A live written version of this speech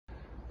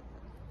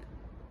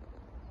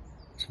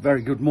It's a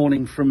very good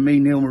morning from me,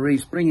 Neil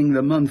Morrice, bringing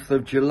the month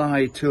of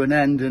July to an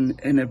end and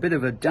in a bit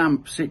of a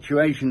damp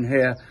situation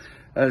here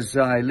as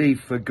I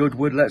leave for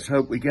Goodwood. Let's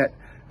hope we get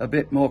a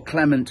bit more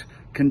clement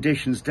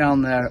conditions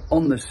down there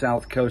on the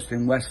south coast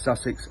in West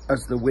Sussex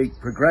as the week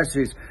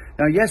progresses.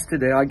 Now,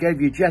 yesterday I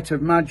gave you Jet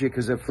of Magic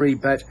as a free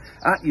bet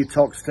at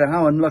Utoxeter.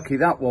 How unlucky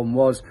that one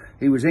was.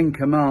 He was in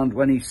command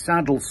when he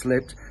saddle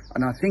slipped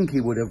and I think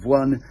he would have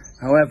won.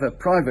 However,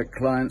 private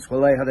clients,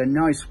 well, they had a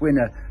nice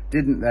winner,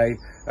 didn't they,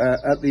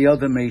 at the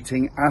other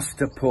meeting,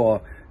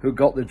 Astapor, who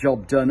got the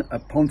job done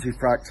at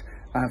Pontefract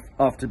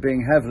after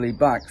being heavily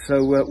backed.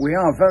 So we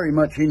are very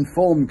much in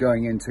form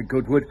going into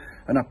Goodwood,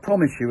 and I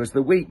promise you, as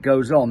the week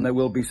goes on, there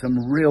will be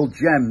some real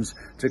gems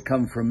to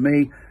come from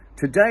me.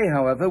 Today,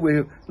 however,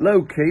 we're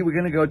low-key. We're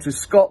going to go to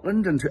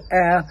Scotland and to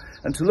Ayr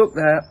and to look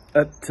there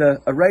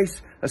at a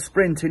race, a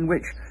sprint in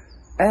which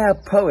Ayr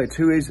Poet,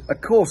 who is a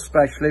course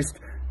specialist,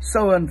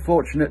 so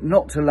unfortunate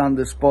not to land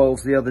the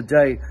spoils the other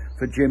day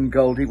for Jim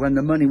Goldie when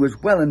the money was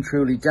well and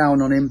truly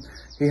down on him.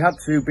 He had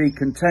to be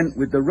content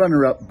with the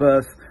runner-up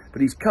berth,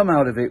 but he's come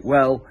out of it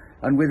well,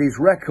 and with his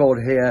record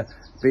here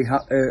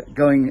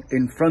going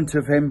in front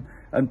of him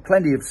and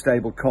plenty of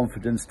stable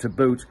confidence to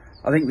boot,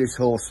 I think this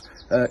horse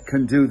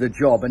can do the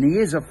job. And he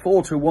is a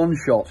 4-to-1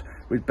 shot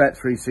with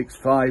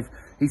Bet365.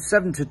 He's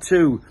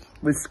 7-2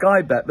 with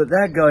Sky Bet, but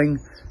they're going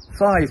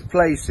 5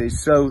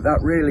 places, so that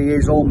really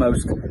is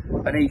almost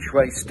an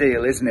each-way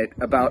steal, isn't it?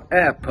 About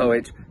Ayr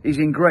Poet, he's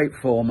in great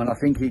form, and I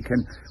think he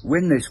can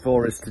win this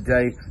for us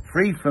today.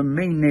 Free from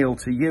me, Neil,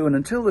 to you, and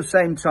until the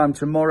same time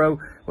tomorrow,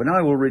 when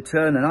I will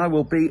return, and I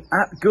will be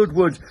at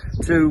Goodwood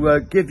to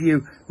give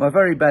you my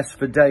very best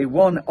for day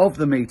 1 of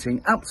the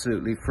meeting,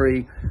 absolutely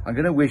free. I'm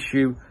going to wish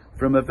you,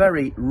 from a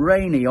very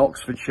rainy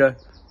Oxfordshire,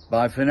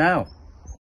 bye for now.